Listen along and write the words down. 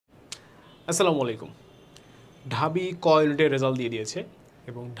আসসালামু আলাইকুম। ঢাবি ক ইউনিটের রেজাল্ট দিয়ে দিয়েছে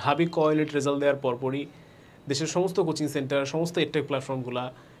এবং ঢাবি ক ইউনিট রেজাল্ট দেওয়ার পরপরই দেশের সমস্ত কোচিং সেন্টার, সমস্ত এডটেক প্ল্যাটফর্মগুলো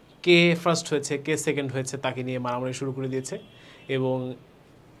কে ফার্স্ট হয়েছে, কে সেকেন্ড হয়েছে তাকে নিয়ে মারামারি শুরু করে দিয়েছে এবং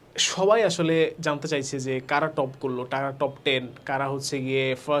সবাই আসলে জানতে চাইছে যে কারা টপ করলো, কারা টপ 10, কারা হচ্ছে গিয়ে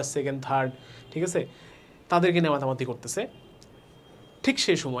ফার্স্ট, সেকেন্ড, থার্ড, ঠিক আছে, তাদেরকে নিয়ে মাতামাতি করতেছে। ঠিক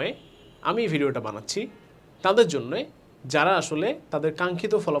সেই সময়ে আমি এই ভিডিওটা বানাচ্ছি তাদের জন্যে যারা আসলে তাদের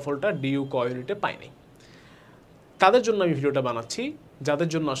কাঙ্ক্ষিত ফলাফলটা ডিইউ ক ইউনিটে পায়নি। তাদের জন্য আমি ভিডিওটা বানাচ্ছি যাদের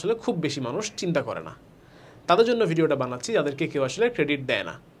জন্য আসলে খুব বেশি মানুষ চিন্তা করে না। তাদের জন্য ভিডিওটা বানাচ্ছি যাদেরকে কেউ আসলে ক্রেডিট দেয়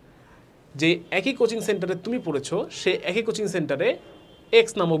না। যে একই কোচিং সেন্টারে তুমি পড়েছো, সে একই কোচিং সেন্টারে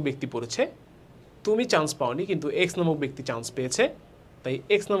এক্স নামক ব্যক্তি পড়েছে, তুমি চান্স পাওনি কিন্তু এক্স নামক ব্যক্তি চান্স পেয়েছে, তাই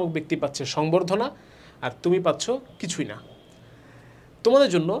এক্স নামক ব্যক্তি পাচ্ছে সংবর্ধনা আর তুমি পাচ্ছ কিছুই না। তোমাদের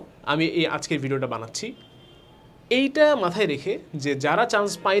জন্য আমি এই আজকের ভিডিওটা বানাচ্ছি এইটা মাথায় রেখে যে যারা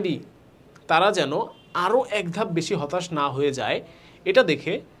চান্স পায়নি তারা যেন আরও এক ধাপ বেশি হতাশ না হয়ে যায়, এটা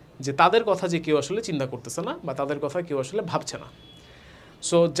দেখে যে তাদের কথা যে কেউ আসলে চিন্তা করতেছে না বা তাদের কথা কেউ আসলে ভাবছে না।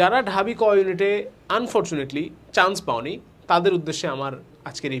 সো যারা ঢাবি ক ইউনিটে আনফর্চুনেটলি চান্স পাওনি তাদের উদ্দেশ্যে আমার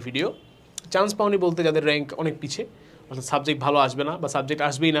আজকের এই ভিডিও। চান্স পাওনি বলতে যাদের র্যাঙ্ক অনেক পিছে, অর্থাৎ সাবজেক্ট ভালো আসবে না বা সাবজেক্ট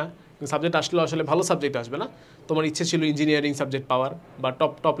আসবেই না, সাবজেক্ট আসলেও আসলে ভালো সাবজেক্ট আসবে না। তোমার ইচ্ছে ছিল ইঞ্জিনিয়ারিং সাবজেক্ট পাওয়ার বা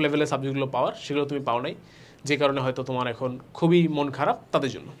টপ লেভেলের সাবজেক্টগুলো পাওয়ার, সেগুলো তুমি পাও নাই, যে কারণে হয়তো তোমার এখন খুবই মন খারাপ।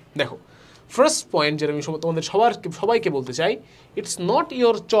 তাদের জন্য দেখো, ফার্স্ট পয়েন্ট যেটা আমি তোমাদের সবাইকে বলতে চাই, it's not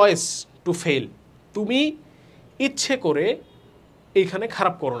your choice two fail. তুমি ইচ্ছে করে এইখানে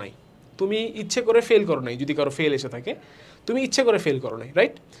খারাপ করো নাই, তুমি ইচ্ছে করে ফেল করো নাই। যদি কারো ফেল এসে থাকে, তুমি ইচ্ছে করে ফেল করো নাই,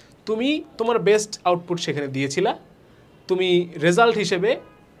 রাইট? তুমি তোমার বেস্ট আউটপুট সেখানে দিয়েছিলা। তুমি রেজাল্ট হিসেবে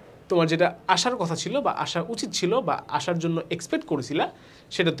তোমার যেটা আসার কথা ছিল বা আসা উচিত ছিল বা আসার জন্য এক্সপেক্ট করেছিলা,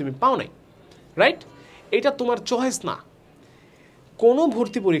 সেটা তুমি পাও নাই, রাইট? এটা তোমার চয়েস না। কোনো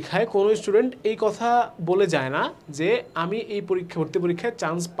ভর্তি পরীক্ষায় কোনো স্টুডেন্ট এই কথা বলে যায় না যে আমি এই ভর্তি পরীক্ষায়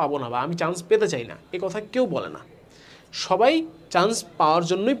চান্স পাবো না বা আমি চান্স পেতে চাই না, এ কথা কেউ বলে না। সবাই চান্স পাওয়ার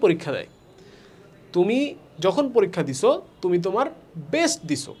জন্যই পরীক্ষা দেয়। তুমি যখন পরীক্ষা দিছো, তুমি তোমার বেস্ট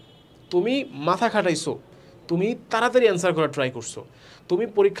দিছো, তুমি মাথা খাটাইছো, তুমি তাড়াতাড়ি অ্যান্সার করার ট্রাই করছো, তুমি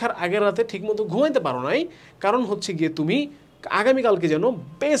পরীক্ষার আগের রাতে ঠিকমতো ঘুমাইতে পারো নাই, কারণ হচ্ছে গিয়ে তুমি আগামীকালকে যেন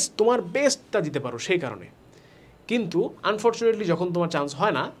তোমার বেস্টটা দিতে পারো সেই কারণে। কিন্তু আনফর্চুনেটলি যখন তোমার চান্স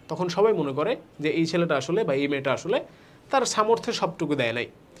হয় না, তখন সবাই মনে করে যে এই ছেলেটা আসলে বা এই মেয়েটা আসলে তার সামর্থ্যের সবটুকু দেয় নাই।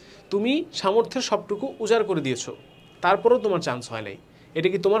 তুমি সামর্থ্যের সবটুকু উজাড় করে দিয়েছো, তারপরেও তোমার চান্স হয় নাই। এটা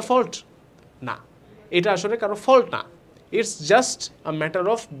কি তোমার ফল্ট? না, এটা আসলে কারো ফল্ট না। It's just a matter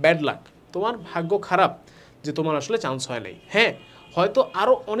of bad luck. তোমার ভাগ্য খারাপ যে তোমার আসলে চান্স হয় নাই। হ্যাঁ, হয়তো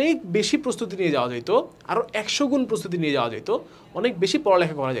আরও অনেক বেশি প্রস্তুতি নিয়ে যাওয়া যেত, আরও 100 গুণ প্রস্তুতি নিয়ে যাওয়া যেত, অনেক বেশি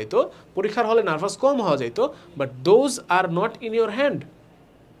পড়ালেখা করা যেত, পরীক্ষার হলে নার্ভাস কম হওয়া যেত, but those are not in your hand.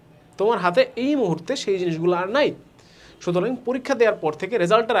 তোমার হাতে এই মুহূর্তে সেই জিনিসগুলো আর নাই। সুতরাং পরীক্ষা দেওয়ার পর থেকে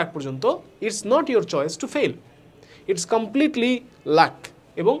রেজাল্টের আগ পর্যন্ত it's not your choice two fail, it's completely lakh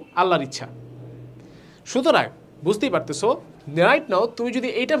এবং আল্লাহর ইচ্ছা। সুতরাং বুঝতেই পারতেছো, রাইট নাও তুমি যদি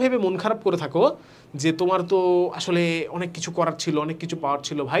এইটা ভেবে মন খারাপ করে থাকো যে তোমার তো আসলে অনেক কিছু করার ছিল, অনেক কিছু পাওয়ার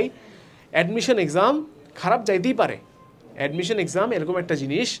ছিল, ভাই অ্যাডমিশন এক্সাম খারাপ যাইতেই পারে। অ্যাডমিশন এক্সাম এরকম একটা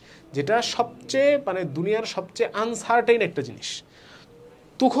জিনিস যেটা সবচেয়ে দুনিয়ার সবচেয়ে আনসার্টেইন একটা জিনিস।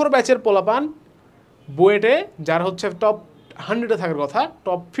 তুখোর ব্যাচের পোলাপান বুয়েটে, যার হচ্ছে টপ 100-এ থাকার কথা,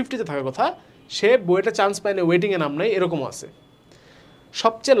 টপ 50-তে থাকার কথা, সে বুয়েটে চান্স পায়নি, ওয়েটিংয়ে নাম নাই, এরকমও আছে।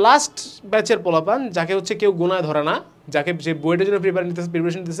 সবচেয়ে লাস্ট ব্যাচের পোলাপান, যাকে হচ্ছে কেউ গোনায় ধরে না, যাকে যে বুয়েটের জন্য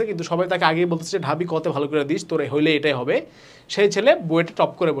প্রিপারেশন দিতেছে, কিন্তু সবাই তাকে আগেই বলতেছে ঢাবি কতে ভালো করে দিস, তোরে হইলে এটাই হবে, সেই ছেলে বুয়েটে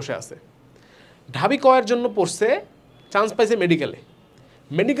টপ করে বসে আছে। ঢাবি কয়ের জন্য পড়ছে, চান্স পাইছে মেডিকেলে,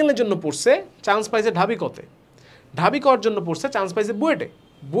 মেডিকেলের জন্য পড়ছে, চান্স পাইছে ঢাবি কতে, ঢাবি করার জন্য পড়ছে, চান্স পাইছে বুয়েটে,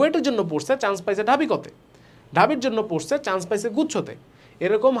 বুয়েটের জন্য পড়ছে, চান্স পাইছে ঢাবি কতে, ঢাবির জন্য পড়ছে, চান্স পাইছে গুচ্ছতে।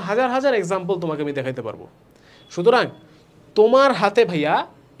 এরকম হাজার হাজার এক্সাম্পল তোমাকে আমি দেখাইতে পারবো। সুতরাং তোমার হাতে ভাইয়া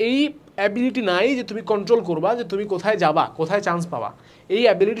এই অ্যাবিলিটি নাই যে তুমি কন্ট্রোল করবা যে তুমি কোথায় যাবা, কোথায় চান্স পাবা। এই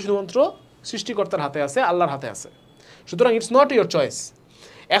অ্যাবিলিটি শুধুমাত্র সৃষ্টিকর্তার হাতে আছে, আল্লাহর হাতে আছে। সুতরাং ইটস নট ইয়োর চয়েস।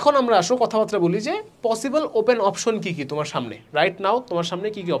 এখন আমরা আসো কথাবার্তা বলি যে পসিবল ওপেন অপশন কী কী তোমার সামনে, রাইট নাও তোমার সামনে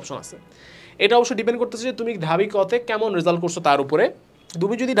কী কী অপশন আছে। এটা অবশ্য ডিপেন্ড করতেছে যে তুমি ঢাবি কতে কেমন রেজাল্ট করছো তার উপরে।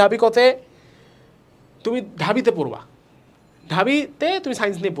 তুমি যদি ঢাবি কতে, তুমি ঢাবিতে পড়বা, ঢাবিতে তুমি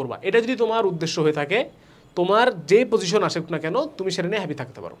সায়েন্স নিয়ে পড়বা, এটা যদি তোমার উদ্দেশ্য হয়ে থাকে, তোমার যে পজিশন আসুক না কেন তুমি সেটা নিয়ে হ্যাপি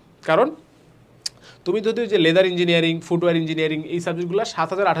থাকতে পারো। কারণ তুমি যদি যে লেদার ইঞ্জিনিয়ারিং, ফুটওয়্যার ইঞ্জিনিয়ারিং, এই সাবজেক্টগুলো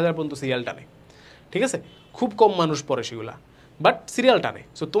 7,000-8,000 পর্যন্ত সিরিয়াল টানে, ঠিক আছে, খুব কম মানুষ পড়ে সেগুলা, বাট সিরিয়াল টানে।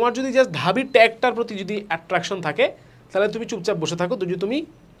 সো তোমার যদি জাস্ট ঢাবির ট্যাগটার প্রতি যদি অ্যাট্রাকশন থাকে, তাহলে তুমি চুপচাপ বসে থাকো।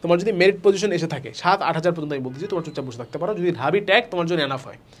 তোমার যদি মেরিট পজিশন এসে থাকে 7-8 হাজার পর্যন্ত, আমি বলতেছি তোমার চুপচাপ বসে থাকতে পারো, যদি ঢাবি ট্যাগ তোমার জন্য এনাফ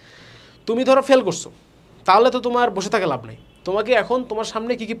হয়। তুমি ধরো ফেল করছো, তাহলে তো তোমার বসে থাকা লাভ নেই। তোমাকে এখন তোমার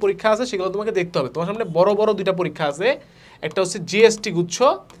সামনে কি কি পরীক্ষা আছে সেগুলো তোমাকে দেখতে হবে। তোমার সামনে বড় বড় দুইটা পরীক্ষা আছে, একটা হচ্ছে জিএসটি গুচ্ছ,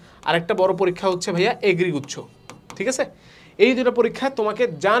 আর একটা বড় পরীক্ষা হচ্ছে ভাইয়া এগ্রি গুচ্ছ, ঠিক আছে? এই দুটো পরীক্ষা তোমাকে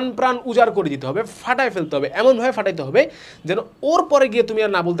জান প্রাণ উজাড় করে দিতে হবে, ফাটায় ফেলতে হবে, এমনভাবে ফাটাইতে হবে যেন ওর পরে গিয়ে তুমি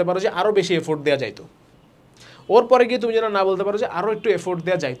আর না বলতে পারো যে আরও বেশি এফোর্ট দেওয়া যাইতো, ওর পরে গিয়ে তুমি যেন না বলতে পারো যে আরও একটু এফোর্ট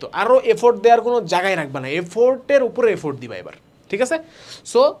দেওয়া যাইতো। আরও এফোর্ট দেওয়ার কোনো জায়গায় রাখবে না, এফোর্টের উপরে এফোর্ট দিবা এবার, ঠিক আছে?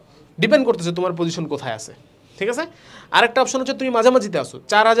 সো ডিপেন্ড করতেছে তোমার পজিশন কোথায় আছে, ঠিক আছে? আরেকটা অপশন হচ্ছে তুমি মাঝামাঝিতে আসো,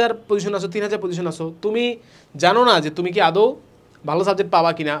 4000 পজিশন আসো, 3000 পজিশন আসো, তুমি জানো না যে তুমি কি আদৌ ভালো সাবজেক্ট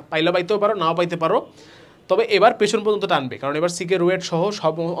পাবা কিনা, পাইলে পাইতেও পারো, নাও পাইতে পারো। তবে এবার পেছন পর্যন্ত টানবে, কারণ এবার সিকে রুয়েট সহ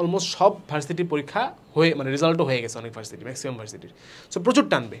সব অলমোস্ট সব ভার্সিটির পরীক্ষা হয়ে মানে রেজাল্টও হয়ে গেছে অনেক ভার্সিটি, ম্যাক্সিমাম ভার্সিটির। সো প্রচুর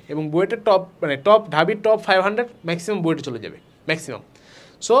টানবে এবং বুয়েটের টপ মানে টপ ঢাবির টপ 500 ম্যাক্সিমাম বুয়েটে চলে যাবে ম্যাক্সিমাম।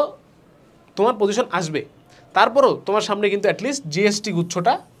 সো তোমার পজিশন আসবে, তারপরও তোমার সামনে কিন্তু অ্যাটলিস্ট জিএসটি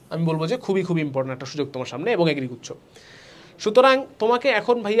গুচ্ছটা আমি বলবো যে খুবই খুবই ইম্পর্টেন্ট একটা সুযোগ তোমার সামনে, এবং এগ্রি গুচ্ছ। সুতরাং তোমাকে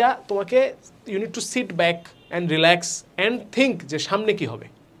এখন ভাইয়া তোমাকে you need to seat back and relax and think যে সামনে কি হবে,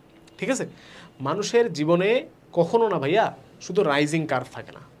 ঠিক আছে? মানুষের জীবনে কখনো না ভাইয়া শুধু রাইজিং কার্ভ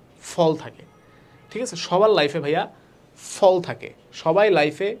থাকে না, ফল থাকে, ঠিক আছে? সবার লাইফে ভাইয়া ফল থাকে, সবাই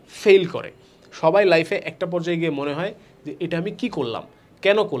লাইফে ফেল করে, সবাই লাইফে একটা পর্যায়ে গিয়ে মনে হয় যে এটা আমি কি করলাম,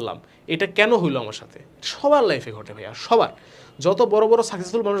 কেন করলাম, এটা কেন হইলো আমার সাথে। সবার লাইফে ঘটে ভাইয়া, সবার। যত বড় বড়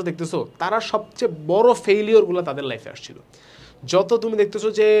সাকসেসফুল মানুষ দেখতেছো তারা সবচেয়ে বড় ফেইলিওরগুলো তাদের লাইফে আসছিল। যত তুমি দেখতেছো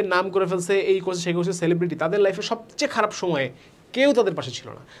যে নাম করে ফেলছে, এই করছে সেই করছে, সেলিব্রিটি, তাদের লাইফে সবচেয়ে খারাপ সময়ে কেউ তাদের পাশে ছিল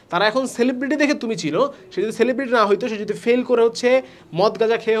না। তারা এখন সেলিব্রিটি দেখে তুমি ছিল, সে যদি সেলিব্রিটি না হইতো, সে যদি ফেল করে হচ্ছে মদ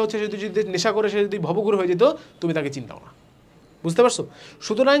গাঁজা খেয়ে হচ্ছে, সে যদি নেশা করে, সে যদি ভবঘুর হয়ে যেত, তুমি তাকে চিন্তাও না। বুঝতে পারছো?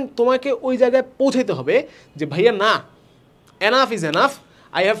 সুতরাং তোমাকে ওই জায়গায় পৌঁছাইতে হবে যে ভাইয়া না, enough is enough,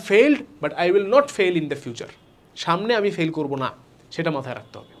 I have field but I will not fail in the future. সামনে আমি ফেল করব না, সেটা মাথায়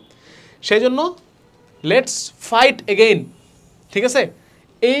রাখতে হবে। সেই জন্য লেটস ফাইট এগেইন, ঠিক আছে?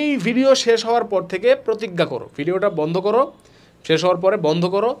 এই ভিডিও শেষ হওয়ার পর থেকে প্রতিজ্ঞা করো, ভিডিওটা বন্ধ করো, শেষ হওয়ার পরে বন্ধ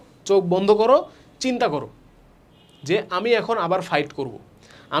করো, চোখ বন্ধ করো, চিন্তা করো যে আমি এখন আবার ফাইট করব,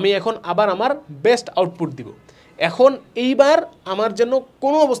 আমি এখন আবার আমার বেস্ট আউটপুট দিব। এখন এইবার আমার যেন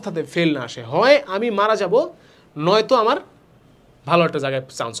কোনো অবস্থাতে ফেল না আসে, হয় আমি মারা যাব, নয়তো আমার ভালো একটা জায়গায়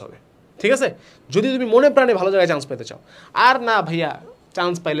চান্স হবে, ঠিক আছে? যদি তুমি মনে প্রাণে ভালো জায়গায় চান্স পেতে চাও, আর না ভাইয়া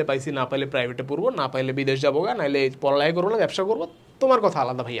চান্স পাইলে পাইছি, না পাইলে প্রাইভেটে পড়বো, না পাইলে বিদেশ যাবো গা, নাইলে পড়ালেখা করবো না, ব্যবসা করবো, তোমার কথা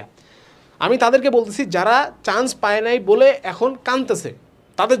আলাদা ভাইয়া। আমি তাদেরকে বলতেছি যারা চান্স পায় নাই বলে এখন কাঁদতেছে,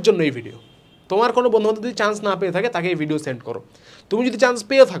 তাদের জন্য এই ভিডিও। তোমার কোনো বন্ধুবান্ধব যদি চান্স না পেয়ে থাকে তাকে এই ভিডিও সেন্ড করো। তুমি যদি চান্স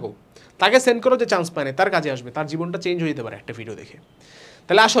পেয়ে থাকো তাকে সেন্ড করো যে চান্স পায় নাই, তার কাজে আসবে, তার জীবনটা চেঞ্জ হয়ে যেতে পারে একটা ভিডিও দেখে।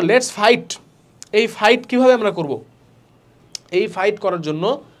 তাহলে আসো লেটস ফাইট। এই ফাইট কীভাবে আমরা করব? এই ফাইট করার জন্য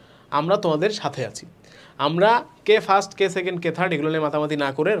আমরা তোমাদের সাথে আছি। আমরা কে ফার্স্ট, কে সেকেন্ড, কে থার্ড এগুলো নিয়ে মাতামাতি না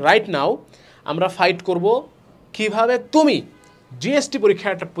করে রাইট নাও আমরা ফাইট করব কিভাবে তুমি জিএসটি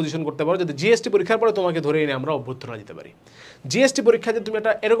পরীক্ষায় একটা পজিশন করতে পারো, যাতে জিএসটি পরীক্ষার পরে তোমাকে ধরে এনে আমরা অভ্যর্থনা দিতে পারি। জিএসটি পরীক্ষায় যে তুমি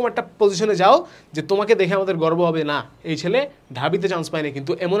একটা এরকম একটা পজিশনে যাও যে তোমাকে দেখে আমাদের গর্ব হবে, না এই ছেলে ঢাবিতে চান্স পায় না,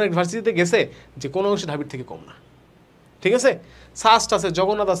 কিন্তু এমন এক ভার্সিটিতে গেছে যে কোনো অংশে ঢাবির থেকে কম না, ঠিক আছে? সাস্ট আছে,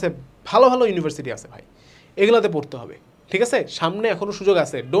 জগন্নাথ আছে, ভালো ভালো ইউনিভার্সিটি আছে ভাই, এগুলোতে পড়তে হবে, ঠিক আছে? সামনে এখনও সুযোগ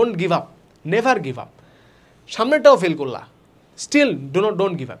আছে, don't give up, never give up. সামনেটাও fail করলা, still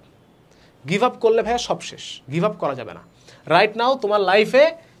don't give up. Give up করলে ভাইয়া সব শেষ, গিভ আপ করা যাবে না। রাইট নাও তোমার লাইফে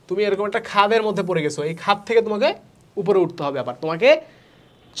তুমি এরকম একটা খাদের মধ্যে পড়ে গেছো, এই খাদ থেকে তোমাকে উপরে উঠতে হবে, আবার তোমাকে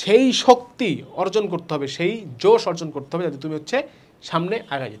সেই শক্তি অর্জন করতে হবে, সেই জোশ অর্জন করতে হবে যাতে তুমি হচ্ছে সামনে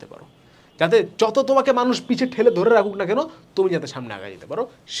আগায় যেতে পারো, যাতে যত তোমাকে মানুষ পিছে ঠেলে ধরে রাখুক না কেন তুমি যাতে সামনে আগায় যেতে পারো,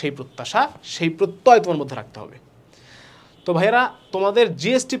 সেই প্রত্যাশা, সেই প্রত্যয় তোমার মধ্যে রাখতে হবে। তো ভাইয়েরা, তোমাদের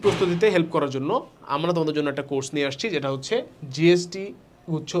জিএসটি প্রস্তুতিতে হেল্প করার জন্য আমরা তোমাদের জন্য একটা কোর্স নিয়ে আসছি, যেটা হচ্ছে জিএসটি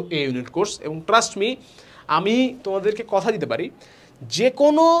গুচ্ছ এ ইউনিট কোর্স। এবং ট্রাস্ট মি, আমি তোমাদেরকে কথা দিতে পারি, যে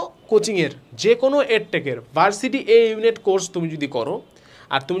কোনো কোচিংয়ের, যে কোনো এডটেকের ভার্সিটি এ ইউনিট কোর্স তুমি যদি করো,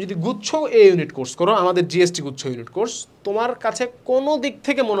 আর তুমি যদি গুচ্ছ এ ইউনিট কোর্স করো, আমাদের জিএসটি গুচ্ছ ইউনিট কোর্স, তোমার কাছে কোনো দিক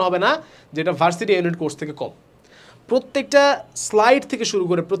থেকে মনে হবে না যেটা ভার্সিটি ইউনিট কোর্স থেকে কম। প্রত্যেকটা স্লাইড থেকে শুরু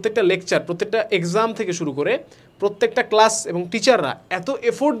করে, প্রত্যেকটা লেকচার, প্রত্যেকটা এক্সাম থেকে শুরু করে প্রত্যেকটা ক্লাস এবং টিচাররা এত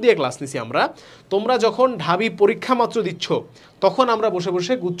এফোর্ট দিয়ে ক্লাস নিছি আমরা। তোমরা যখন ঢাবি পরীক্ষা মাত্র দিচ্ছ তখন আমরা বসে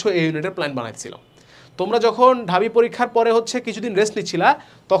বসে গুচ্ছ এ ইউনিটের প্ল্যান বানাইছিলাম। তোমরা যখন ঢাবি পরীক্ষার পরে হচ্ছে কিছুদিন রেস্ট নিচ্ছিলা,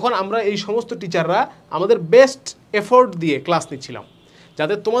 তখন আমরা এই সমস্ত টিচাররা আমাদের বেস্ট এফোর্ট দিয়ে ক্লাস নিচ্ছিলাম,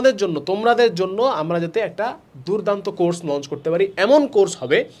 যাতে তোমাদের জন্য, তোমাদের জন্য আমরা যাতে একটা দুর্দান্ত কোর্স লঞ্চ করতে পারি। এমন কোর্স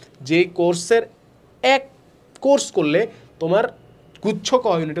হবে যে কোর্সের এক কোর্স করলে তোমার গুচ্ছ ক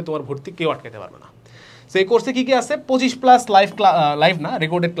ইউনিটে তোমার ভর্তি কেউ আটকাতে পারবে না। সেই কোর্সে কী কী আছে? 25+ লাইভ না,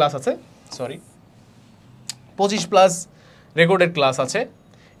 রেকর্ডেড ক্লাস আছে, 25+ রেকর্ডেড ক্লাস আছে,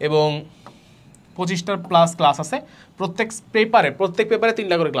 এবং 25টার প্লাস ক্লাস আছে। প্রত্যেক পেপারে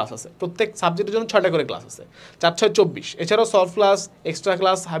 3টা করে ক্লাস আছে, প্রত্যেক সাবজেক্টের জন্য 6টা করে ক্লাস আছে, 4 6 24। এছাড়াও সলভ ক্লাস, এক্সট্রা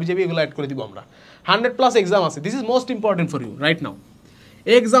ক্লাস, হাবিজাবি এগুলো অ্যাড করে দিব আমরা। 100+ এক্সাম আছে। This is most important for you right now.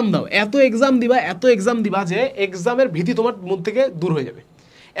 Exam দাও, এত এক্সাম দিবা যে এক্সামের ভীতি তোমার মন থেকে দূর হয়ে যাবে।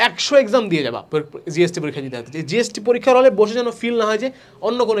 100 এক্সাম দিয়ে যাবা জিএসটি পরীক্ষা দিতে হচ্ছে। জিএসটি পরীক্ষার হলে বসে যেন ফিল না হয় যে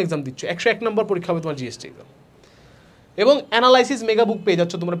অন্য কোনো এক্সাম দিচ্ছ। 101 নম্বর পরীক্ষা হবে তোমার জিএসটি এক্সাম। এবং অ্যানালাইসিস মেগাবুক পেয়ে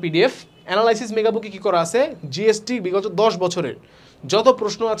যাচ্ছ তোমরা পিডিএফ। অ্যানালাইসিস মেগাবুকে কী করা আছে, জিএসটি বিগত 10 বছরের যত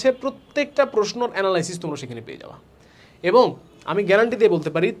প্রশ্ন আছে প্রত্যেকটা প্রশ্নর অ্যানালাইসিস তোমরা সেখানে পেয়ে যাওয়া। এবং আমি গ্যারান্টি দিয়ে বলতে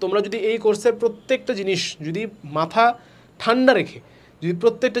পারি, তোমরা যদি এই কোর্সের প্রত্যেকটা জিনিস যদি মাথা ঠান্ডা রেখে যদি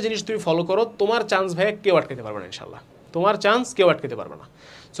প্রত্যেকটা জিনিস তুমি ফলো করো, তোমার চান্স ভাইয়া কেউ আটকাতে পারবে না ইনশাল্লাহ। তোমার চান্স কেউ আটকাতে পারবে না।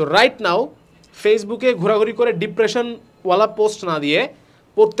 সো রাইট নাও ফেসবুকে ঘোরাঘুরি করে ডিপ্রেশনওয়ালা পোস্ট না দিয়ে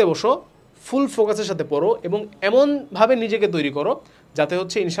পড়তে বসো, ফুল ফোকাসের সাথে পড়ো এবং এমনভাবে নিজেকে তৈরি করো যাতে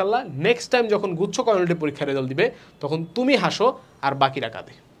হচ্ছে ইনশাল্লাহ নেক্সট টাইম যখন গুচ্ছ কমিউনিটি পরীক্ষার রেজাল্ট দিবে তখন তুমি হাসো আর বাকিরা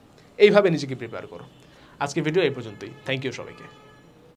কাঁদে। এইভাবে নিজেকে প্রিপেয়ার করো। আজকে ভিডিও এই পর্যন্তই। থ্যাংক ইউ সবাইকে।